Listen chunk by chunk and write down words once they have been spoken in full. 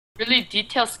really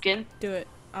detailed skin. Do it.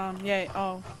 Yeah.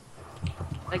 Oh.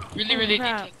 Like really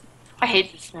crap. detailed. I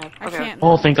hate this map. I Okay. can't.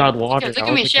 Oh, thank God, water. Look I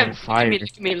at me, was like Chev. on Look at fire. me. Look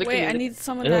at me. Look Wait, at I me. need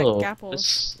some of that Ew,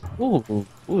 gapples.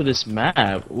 ooh, this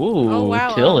map. Ooh, Oh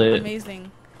wow. kill it.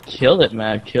 Amazing. Kill it,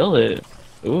 map, kill it.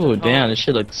 Ooh, damn, this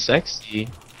shit looks sexy.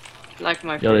 Like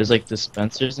my. Yo, there's like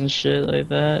dispensers and shit like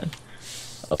that.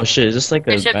 Oh shit, is this like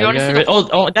a Hey, Chef, you bad wanna guy see the already?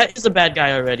 whole Oh, that is a bad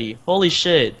guy already. Holy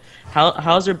shit.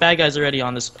 How's there bad guys already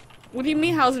on this? What do you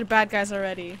mean? How's there bad guys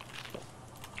already?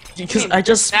 Because Wait, I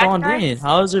just bad spawned guys? in.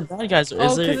 How is there bad guys? Oh,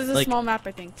 Is because there it's a like small map,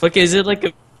 I think. fuck? Is it like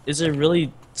a? Is it a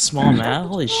really small map?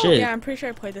 Holy shit! Yeah, I'm pretty sure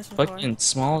I played this before. Fucking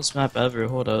smallest map ever.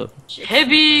 Hold up.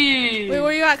 Heavy. Wait,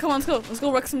 where you at? Come on, let's go. Let's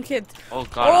go wreck some kids. Oh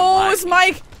God. Oh, I'm it's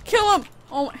Mike! Kill him!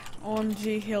 Oh my.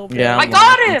 OMG, Hillbilly. Yeah, I I'm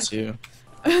got lagging him!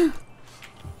 too.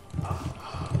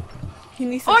 He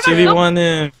needs Oh, I to got him. 2v1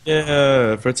 him.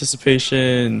 Yeah,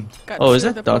 participation. Oh, is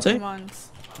that Dante?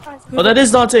 Oh, that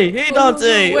is Dante. Hey,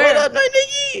 Dante. Where? What up, my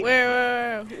nigga?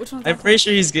 Where? Which one's I'm that? pretty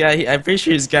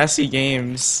sure he's Gassy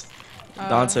Games.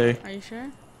 Dante. Are you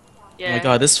sure? Yeah. Oh my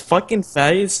God, this fucking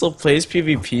fatty still plays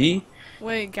PvP.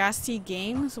 Wait, Gasty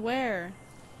Games? Where?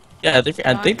 Yeah, I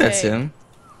think that's Dante. him.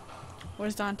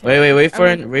 Where's Dante? Wait for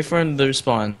him to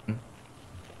respawn.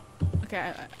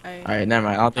 Okay, I Alright, never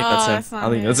mind. I don't think Oh, that's him. that's not I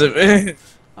don't think him.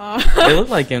 that's him. It looked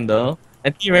like him though.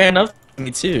 And he ran up to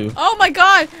me too. Oh my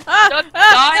God! Ah, Don't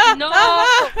ah, die, no!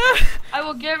 ah. I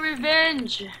will get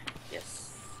revenge.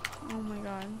 Yes. Oh my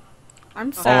God. I'm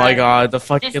Oh sad. my God, the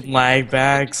fucking Just- lag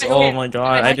backs. Oh my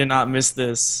God, I did not miss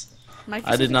this. Mike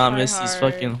I is did such a not miss these tryhard.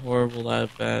 fucking horrible lag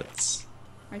bats.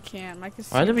 I can't. Mike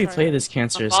is Why such did a we play tryhard. this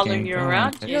cancerous following game? you Oh,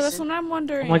 around, okay. Yeah, that's Jason. what I'm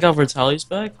wondering. Oh my God, Vertali's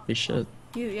back? Holy shit.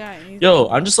 He's Yo,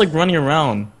 I'm just like running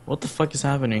around. What the fuck is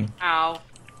happening? Ow.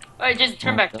 Alright, just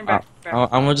turn Oh, back, turn back. Turn back.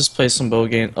 I'm gonna just play some bow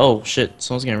game. Oh shit,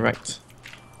 someone's getting wrecked.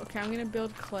 Okay, I'm gonna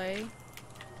build clay.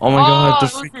 Oh my God, the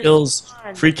those free are kills.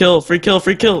 fun. Free kill, free kill,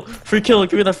 free kill, free kill,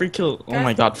 give me that free kill. Oh Guys-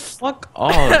 my God, fuck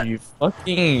off, you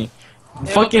fucking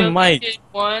Little Mike. kid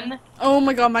One. Oh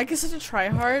my God, Mike is such a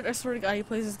tryhard. I swear to God, he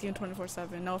plays this game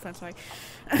 24/7. No offense, Mike.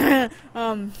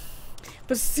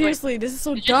 But seriously, this is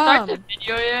so Did you start dumb. the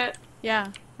video yet?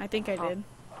 Yeah, I think I Oh. did.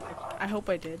 I hope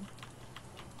I did.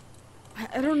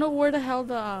 I don't know where the hell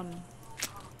the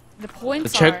The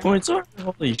points are. checkpoints are?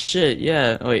 Holy shit,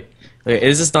 yeah. Wait,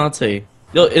 is this Dante?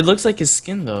 Yo, it looks like his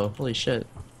skin though. Holy shit.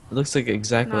 It looks like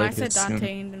exactly No, I like said his Dante,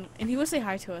 skin. and he would say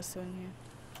hi to us soon here.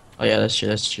 Oh yeah, that's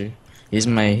true. He's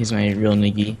my real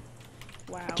niggy.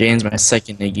 Wow. Jane's my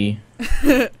second niggy.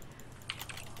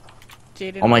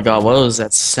 Jaden. Oh my God, what was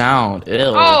that sound? Ew,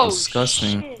 Oh,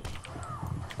 disgusting. shit.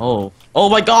 Oh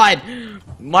my God,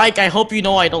 Mike! I hope you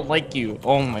know I don't like you.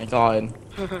 Oh my God.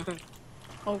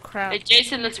 Oh crap. Hey,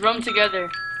 Jason, let's roam together.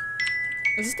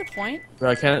 Is this the point?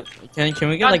 Bro, can we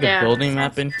get like a Goddamn. building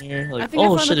map in here? I Like, think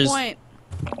oh I found shit, the point.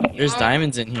 there's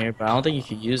diamonds in here, but I don't think you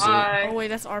could use it. Oh Bye. wait,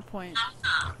 that's our point.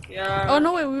 Yeah. Oh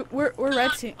no, wait, we're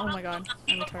red team. Oh my God,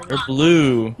 I'm retarded. We're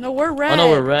blue. No, we're red. Oh no,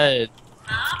 we're red.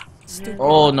 Stupid.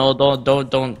 Oh no, don't.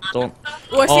 Oh,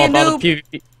 I see Oh, a about noob. the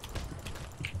PvP.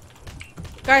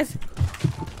 Guys,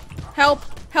 help,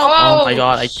 help. Oh my Oh,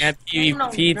 God, I can't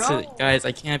PvP no. guys.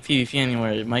 I can't PvP anymore.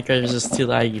 Minecraft is just too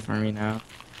laggy for me now.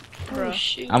 Bro. Oh,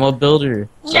 shoot. I'm a builder.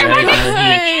 Oh Sorry, my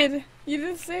I'm a God, you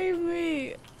didn't save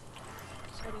me.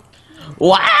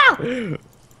 Wow.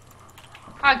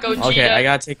 Ah, go Okay, Cheetah. I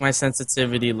gotta take my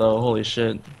sensitivity low. Holy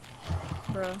shit.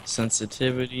 Bro,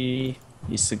 Sensitivity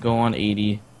used to go on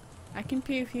 80. I can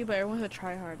PvP, but everyone's a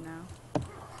tryhard now.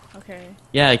 Okay,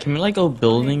 Yeah, can we like go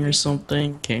building or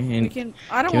something? we Can can.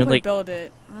 I don't Can we, want to like- build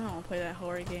it. I don't want to play that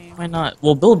horror game. why not?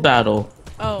 We'll build battle.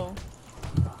 Oh,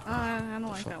 I don't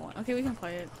like that one. Okay, we can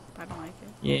play it. I don't like it.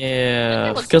 Yeah,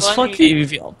 That was because fuck funny.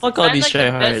 PvP. Fuck all I'm these like the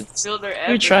tryhards. best builder Who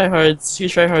ever.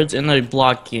 tryhards in a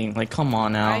blocking? Like, come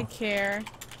on now. I care.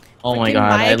 Oh my Freaking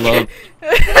God, I Mike. love.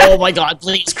 Oh my God,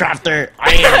 please, crafter.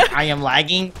 I am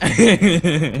lagging.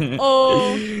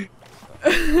 Oh.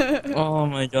 Oh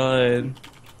my God.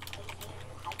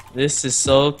 This is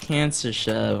so cancer,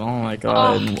 Chev. Oh my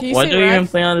God. Can you Why say do we even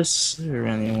Rex? play on this server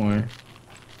anymore?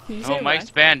 Can you No, say Mike's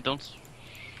Rex? banned. Don't.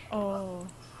 Oh.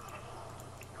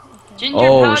 Ginger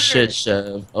Oh powder. shit,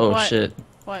 Chev. Oh What? shit.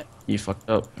 What? You fucked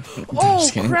up. I'm Oh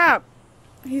just kidding. crap!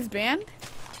 He's banned.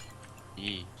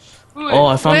 He Oh,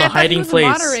 I found Wait, the I thought he hiding was a place.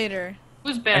 moderator.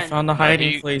 Who's I banned? found the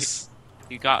hiding he- place.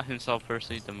 got himself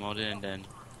personally demoted and then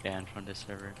banned from the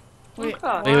server. Wait,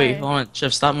 Okay. Wait, why? hold on.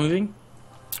 Chev, stop moving.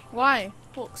 Why?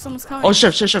 Oh, someone's coming. Oh,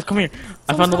 Chev, come here.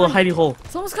 I found the little coming. hidey hole.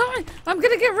 Someone's coming! I'm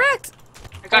gonna get wrecked!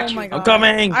 I got Oh you. my God. I'm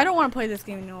coming. I don't want to play this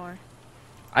game anymore.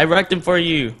 I wrecked him for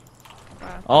you.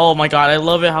 Wow. Oh my God, I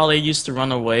love it how they used to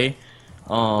run away.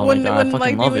 Oh when my god, I when fucking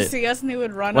like they love would it. see us and they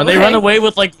would run When away. they run away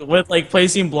with like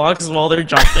placing blocks while they're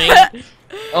jumping.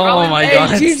 Oh my Hey, god,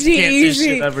 GG can't do easy.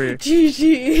 shit ever. GG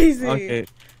easy. Okay,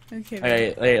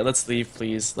 Okay. alright, let's leave,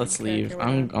 please. Let's Okay, leave. okay,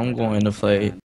 we're done, I'm we're going to done, we're play. done.